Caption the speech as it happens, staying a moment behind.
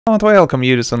And welcome,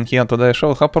 Udisen here. Today I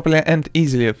show how properly and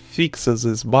easily fix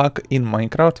this bug in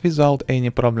Minecraft without any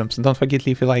problems. Don't forget,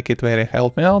 if you like it, very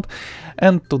help me out.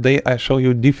 And today I show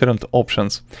you different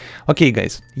options. Okay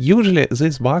guys, usually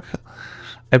this bug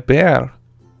appear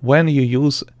when you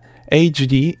use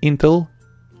HD Intel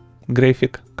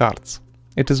graphic cards.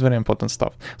 It is very important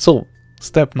stuff. So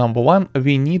step number one,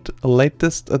 we need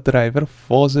latest driver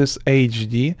for this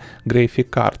HD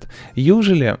graphic card.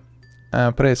 Usually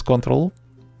press Ctrl,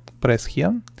 press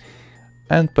here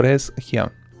and press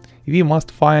here. We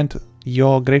must find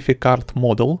your graphic card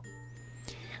model.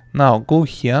 Now go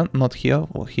here, not here,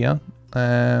 or here,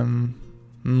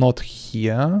 not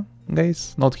here,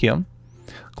 guys, not here.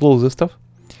 Close this stuff.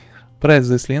 Press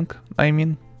this link, I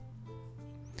mean.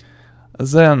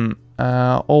 Then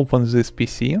open this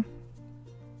PC.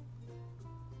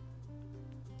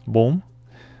 Boom.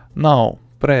 Now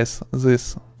press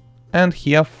this and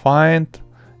here find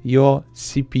your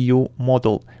CPU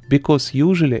model, because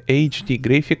usually HD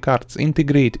graphic cards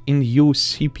integrate in your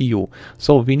CPU,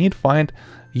 so we need to find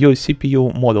your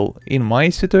CPU model. In my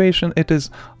situation it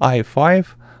is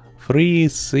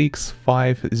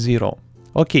i5-3650.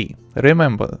 Okay,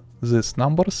 remember these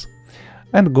numbers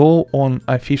and go on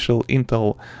official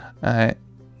Intel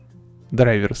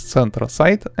drivers center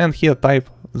site and here type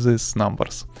these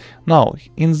numbers. Now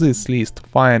in this list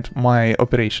find my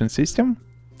operation system.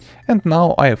 And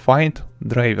now I find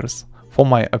drivers for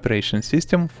my operation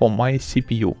system, for my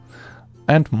CPU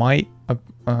and my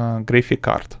graphic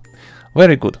card.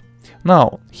 Very good.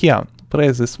 Now here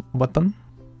press this button,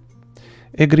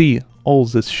 agree all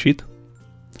this shit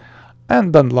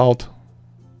and download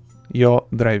your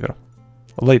driver,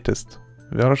 latest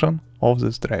version of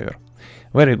this driver.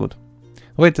 Very good.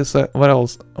 Wait a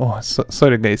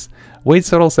sorry guys, wait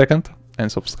several seconds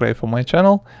and subscribe for my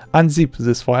channel. Unzip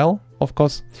this file. Of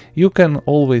course, you can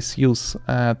always use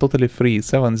totally free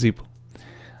 7-zip.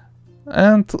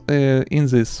 And in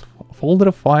this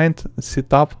folder find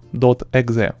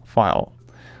setup.exe file.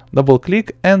 Double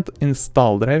click and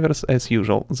install drivers as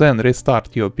usual. Then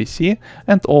restart your PC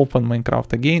and open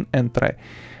Minecraft again and try.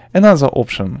 Another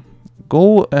option,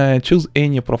 go choose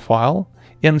any profile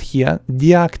and here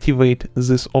deactivate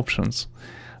these options.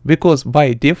 Because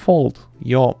by default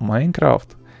your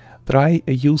Minecraft try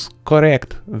use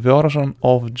correct version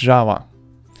of Java.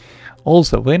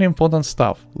 Also very important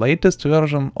stuff, latest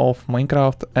version of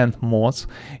Minecraft and mods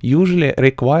usually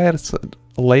requires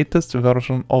latest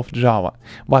version of Java.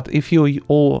 But if you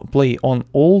all play on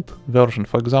old version,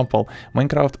 for example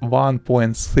Minecraft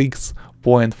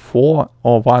 1.6.4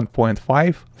 or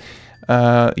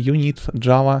 1.5, you need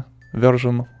Java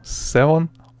version 7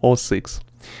 or 6.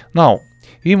 Now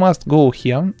we must go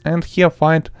here and here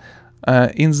find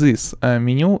in this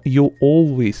menu you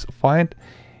always find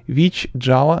which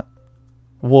Java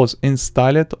was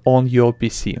installed on your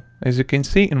PC. As you can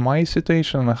see in my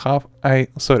situation I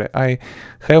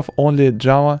have only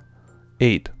Java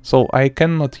 8, so I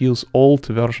cannot use old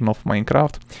version of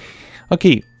Minecraft.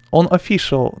 Okay, on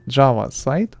official Java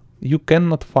site you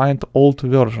cannot find old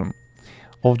version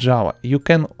of Java. You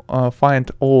can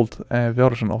find old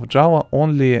version of Java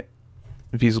only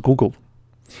with Google.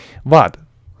 But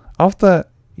after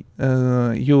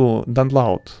you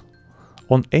download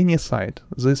on any site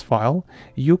this file,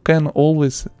 you can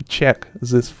always check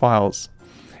these files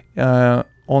on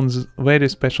very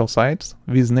special sites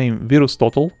with name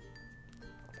VirusTotal.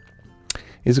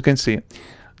 As you can see,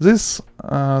 this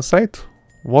site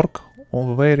work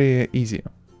very easy.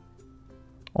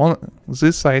 On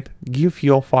this site, give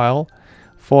your file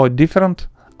for different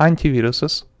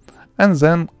antiviruses and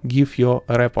then give your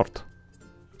report.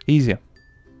 Easy.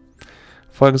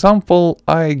 For example,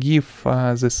 I give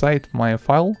the site my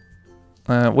file,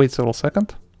 wait several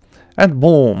seconds, and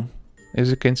boom! As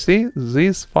you can see,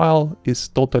 this file is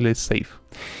totally safe.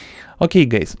 Okay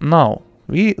guys, now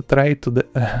we try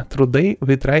today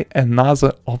we try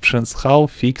another options how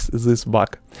fix this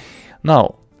bug.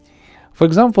 Now, for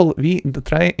example, we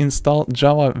try install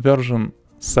Java version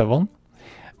 7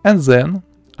 and then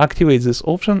activate this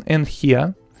option and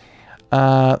here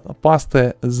past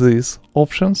these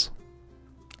options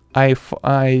I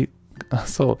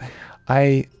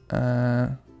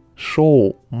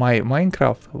show my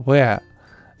Minecraft where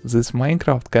this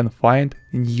Minecraft can find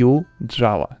new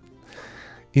Java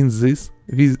in this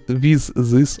with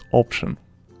this option.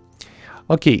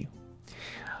 Okay,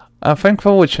 thanks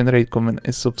for watching, rate, comment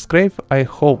and subscribe. I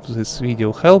hope this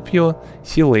video helped you.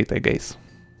 See you later guys.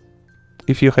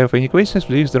 If you have any questions,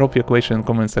 please drop your question in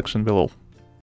comment section below.